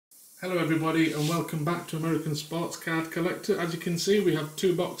Hello everybody and welcome back to American Sports Card Collector. As you can see, we have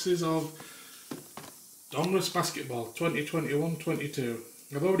two boxes of Donruss Basketball 2021-22.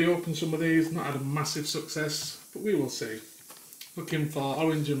 I've already opened some of these, not had a massive success, but we will see. Looking for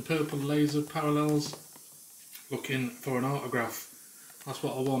orange and purple laser parallels, looking for an autograph. That's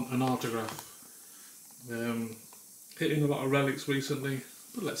what I want, an autograph. Hitting a lot of relics recently,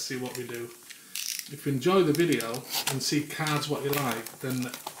 but let's see what we do. If you enjoy the video and see cards what you like, then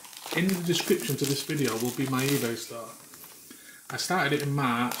in the description to this video will be my eBay store. I started it in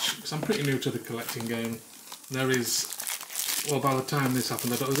March because I'm pretty new to the collecting game. There is, well, by the time this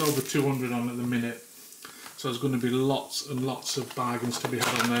happened, there's over 200 on at the minute, so there's going to be lots and lots of bargains to be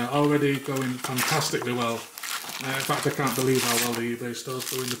had on there. Already going fantastically well. In fact, I can't believe how well the eBay store's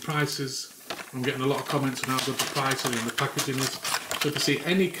doing. The prices, I'm getting a lot of comments on how good the pricing and the packaging is. So if you see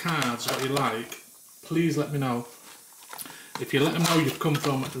any cards that you like, please let me know. If you let them know you've come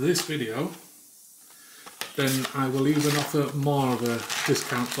from this video, then I will even offer more of a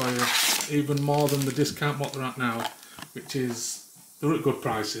discount for you, even more than the discount what they're at now, which is, they're at good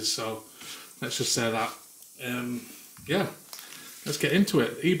prices, so let's just say that. Yeah, let's get into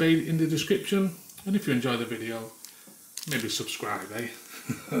it. eBay in the description, and if you enjoy the video, maybe subscribe, eh?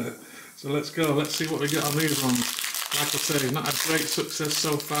 So let's go, let's see what we get on these ones. Like I say, not had great success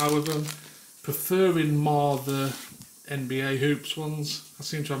so far with them, preferring more the NBA hoops ones. I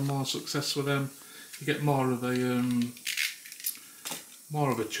seem to have more success with them. You get more of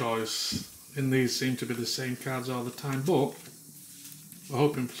a choice. In these seem to be the same cards all the time, but we're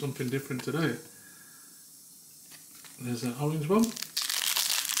hoping for something different today. There's an orange one.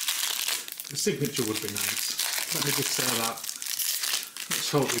 The signature would be nice. Let me just say that.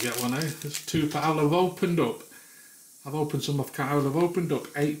 Let's hope we get one, eh? There's two. I've opened some off Kyle. I've opened up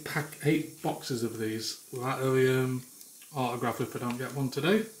 8 boxes of these without the autograph if I don't get one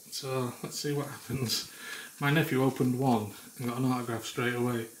today. So let's see what happens. My nephew opened one and got an autograph straight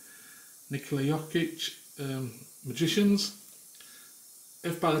away. Nikola Jokic, Magicians.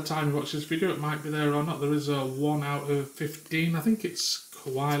 If by the time you watch this video it might be there or not, there is a 1 out of 15. I think it's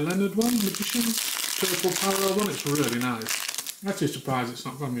Kawhi Leonard one, Magicians. Purple parallel one, it's really nice. I'm actually surprised it's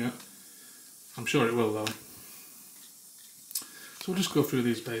not gone yet. I'm sure it will though. So we'll just go through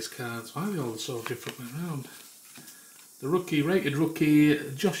these base cards. Why are they all so differently around? The rated rookie,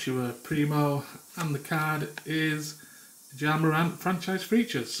 Joshua Primo, and the card is Ja Morant franchise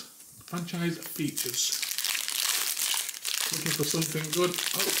features. Looking for something good,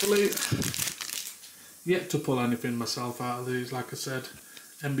 hopefully. Yet to pull anything myself out of these, like I said.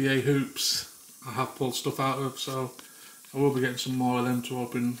 NBA hoops, I have pulled stuff out of, so I will be getting some more of them to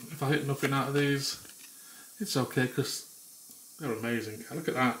open. If I hit nothing out of these, it's okay, because they're amazing. Look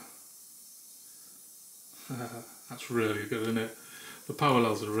at that. That's really good, isn't it? The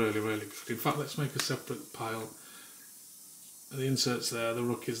parallels are really, really good. In fact, let's make a separate pile. The inserts there, the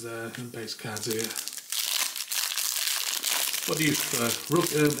rookies there, and base cards here. What do you prefer?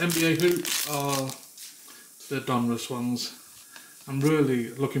 NBA hoops or the Donruss ones? I'm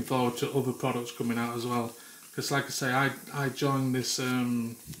really looking forward to other products coming out as well. Because like I say, I joined this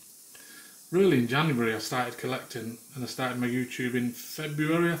really in January. I started collecting, and I started my YouTube in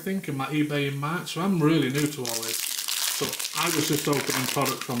February, I think, and my eBay in March, so I'm really new to all this. So I was just opening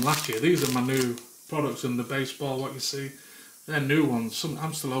products from last year. These are my new products in the baseball, what you see. They're new ones.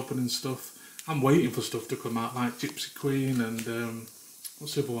 I'm still opening stuff. I'm waiting for stuff to come out, like Gypsy Queen and,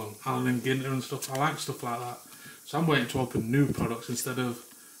 what's the other one? Allen and Ginter and stuff. I like stuff like that. So I'm waiting to open new products instead of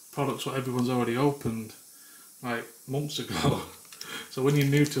products what everyone's already opened, like months ago. So when you're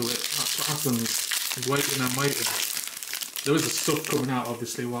new to it, that's what happens. You're waiting and waiting. There is stuff coming out,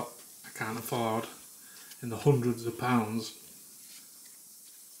 obviously, what I can't afford, in the hundreds of pounds.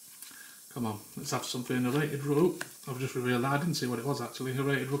 Come on, let's have something. A rated rookie. I've just revealed that. I didn't see what it was actually. A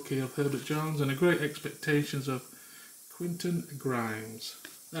rated rookie of Herbert Jones and a great expectations of Quentin Grimes.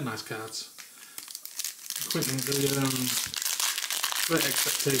 They're nice cards. Quentin, the great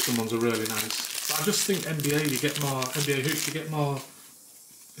expectation ones are really nice. But I just think NBA, you get more NBA hoops. You get more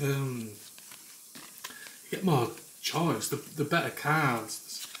choice. The better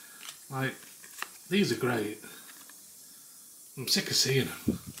cards. Like these are great. I'm sick of seeing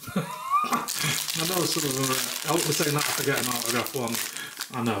them. I know some of them are, I was saying that I forget an autograph one.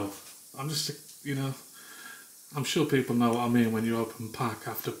 I know. I'm just, you know, I'm sure people know what I mean when you open pack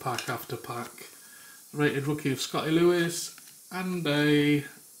after pack after pack. Rated rookie of Scotty Lewis and a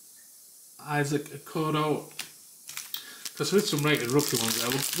Isaac Okodo. Because with some rated rookie ones there,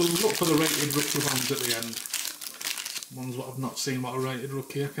 we'll look for the rated rookie ones at the end. Ones what I've not seen what a rated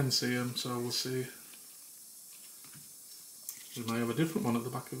rookie, I can see them, so we'll see. We may have a different one at the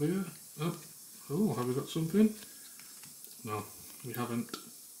back of here. Oh, have we got something? No, we haven't.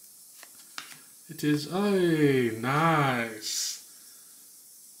 It is, hey, nice.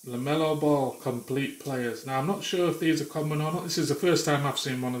 LaMelo Ball complete players. Now I'm not sure if these are common or not. This is the first time I've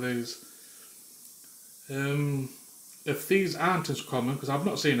seen one of these. If these aren't as common, because I've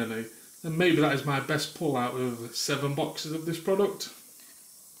not seen any, then maybe that is my best pull out of 7 boxes of this product.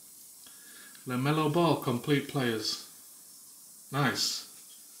 LaMelo Ball complete players. Nice.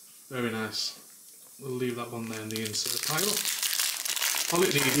 Very nice. We'll leave that one there in the insert pile. All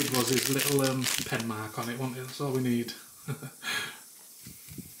it needed was his little pen mark on it, wasn't it? That's all we need.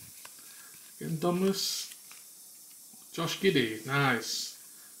 Getting Donruss. Josh Giddey. Nice.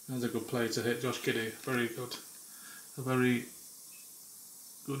 That's a good play to hit, Josh Giddey. Very good. A very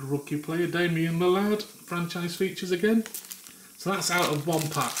good rookie player. Damian Lillard. Franchise features again. So that's out of one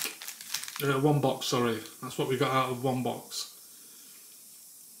pack. One box, sorry. That's what we got out of one box.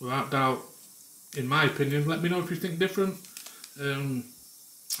 Without doubt, in my opinion, let me know if you think different.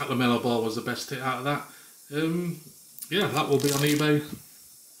 That LaMelo Ball was the best hit out of that. Yeah, that will be on eBay.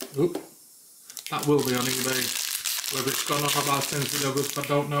 Oop. That will be on eBay. Whether it's gone on about 10 video goods, I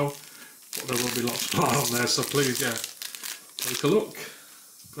don't know. But there will be lots more on there, so please, yeah, take a look.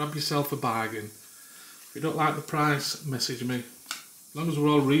 Grab yourself a bargain. If you don't like the price, message me. As long as we're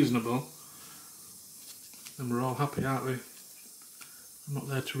all reasonable, then we're all happy, aren't we? I'm not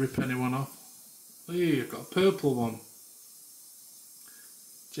there to rip anyone off. Hey, I've got a purple one.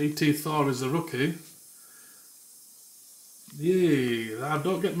 JT Thor is the rookie. Yay, I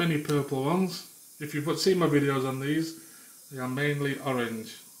don't get many purple ones. If you've seen my videos on these, they are mainly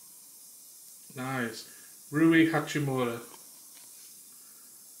orange. Nice. Rui Hachimura.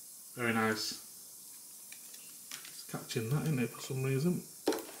 Very nice. It's catching that, isn't it, for some reason.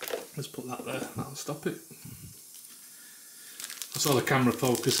 Let's put that there, that'll stop it. I saw the camera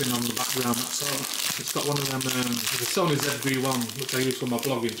focusing on the background, that's all. It's got one of them, the Sony ZV-1, which I use for my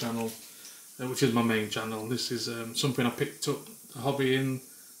blogging channel, which is my main channel. This is something I picked up a hobby in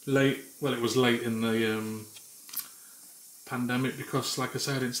late, well it was late in the pandemic, because like I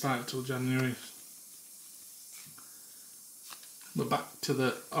said I didn't start until January. We're back to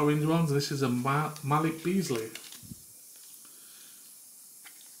the orange ones. This is a Malik Beasley.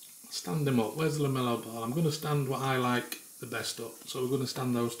 Stand him up. Where's the LaMelo Ball? I'm going to stand what I like the best up, so we're going to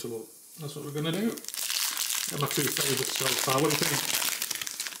stand those two up. That's what we're going to do. They're my two favourites so far. What do you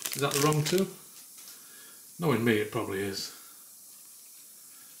think? Is that the wrong two? Knowing me, it probably is.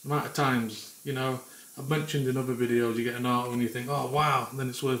 The amount of times, you know, I've mentioned in other videos you get an auto and you think, oh wow, and then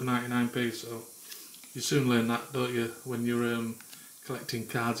it's worth 99p, so you soon learn that, don't you, when you're collecting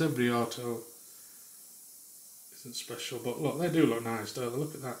cards. Every auto isn't special, but look, they do look nice, don't they?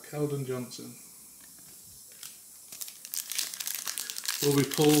 Look at that, Keldon Johnson. Will we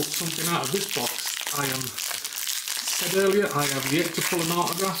pull something out of this box? I said earlier, I have yet to pull an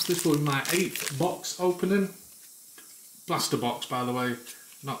autograph. This will be my 8th box opening. Blaster box, by the way,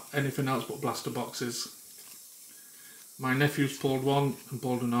 not anything else but blaster boxes. My nephew's pulled one and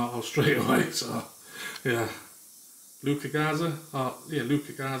pulled an auto straight away, so yeah. Luka Garza, oh yeah,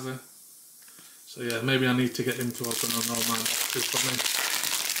 Luka Garza. So yeah, maybe I need to get him to open on all my boxes for me.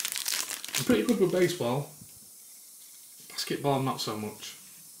 I'm pretty good with baseball. Basketball, not so much.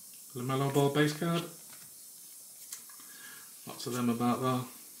 LaMelo Ball base card. Lots of them about there.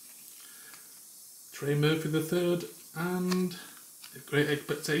 Trey Murphy III and Great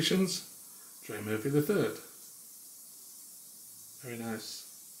Expectations. Trey Murphy III. Very nice.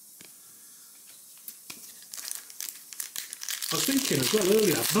 I was thinking as well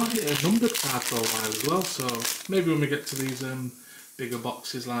earlier, I've not hit a numbered card for a while as well, so maybe when we get to these bigger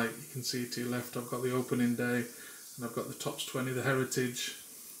boxes, like you can see to your left, I've got the opening day and I've got the Tops 20, the Heritage.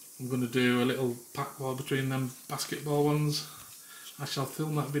 I'm going to do a little pack war between them basketball ones. I shall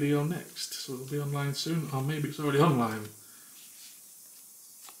film that video next, so it'll be online soon, or maybe it's already online.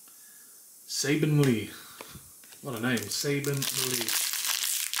 Saban Lee. What a name, Saban Lee.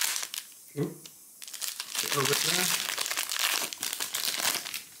 Oop. Get over it there.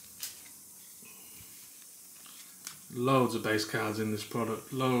 Loads of base cards in this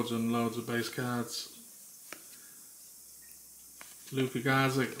product, loads and loads of base cards. Luka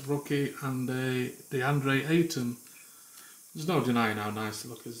Garza, rookie, and DeAndre Ayton. There's no denying how nice they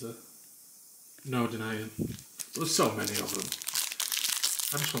look, is there? No denying. There's so many of them.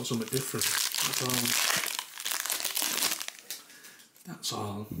 I just want something different. That's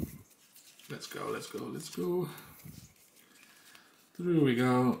all. Let's go, let's go, let's go. Through we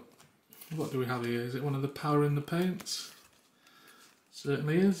go. What do we have here? Is it one of the Power in the Paints?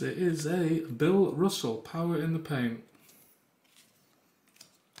 Certainly is. It is a Bill Russell Power in the Paint.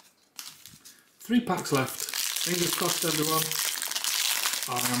 3 packs left. Fingers crossed, everyone.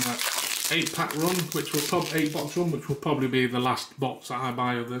 I'm at 8-pack run, which will probably 8-box run, which will probably be the last box that I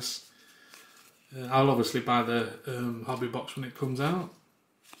buy of this. I'll obviously buy the hobby box when it comes out.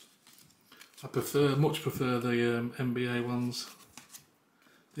 I much prefer the NBA ones,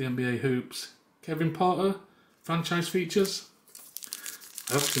 the NBA hoops. Kevin Porter, franchise features.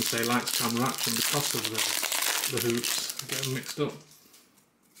 I often say lights, camera, action because of the hoops. I get them mixed up.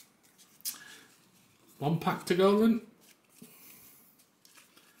 1 pack to go then.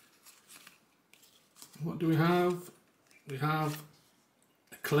 What do we have? We have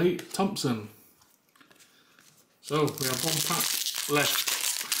a Clay Thompson. So we have 1 pack left.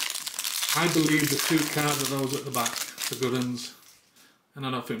 I believe the 2 cards are those at the back, the good ones. And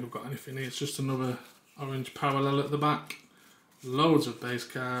I don't think we've got anything here. It's just another orange parallel at the back. Loads of base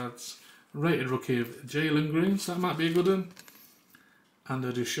cards. Rated rookie of Jalen Green, so that might be a good one. And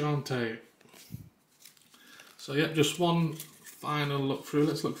a Deshante. So yeah, just one final look through.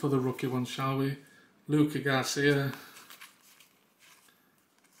 Let's look for the rookie one, shall we? Luka Garcia.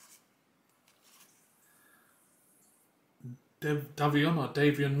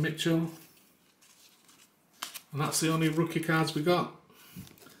 Davion Mitchell. And that's the only rookie cards we got.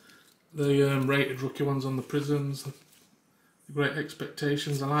 The rated rookie ones on the Prisons. The Great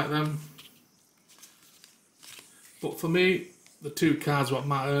Expectations, I like them. But for me, the 2 cards what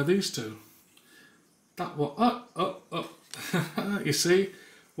matter are these 2. That what you see,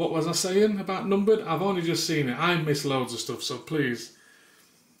 what was I saying about numbered? I've only just seen it. I miss loads of stuff, so please.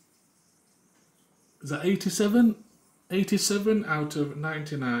 Is that 87? 87 out of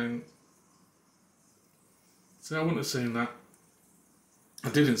 99. See, I wouldn't have seen that. I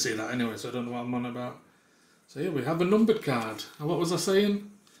didn't see that anyway, so I don't know what I'm on about. So here we have a numbered card. And what was I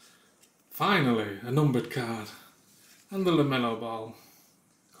saying? Finally, a numbered card. And the LaMelo Ball.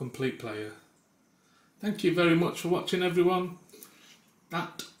 Complete player. Thank you very much for watching, everyone.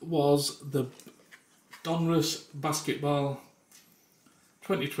 That was the Donruss Basketball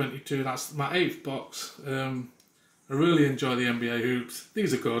 2022. That's my 8th box. I really enjoy the NBA hoops.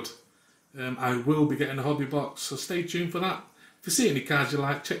 These are good. I will be getting a hobby box, so stay tuned for that. If you see any cards you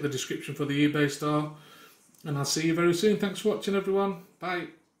like, check the description for the eBay store. And I'll see you very soon. Thanks for watching, everyone. Bye.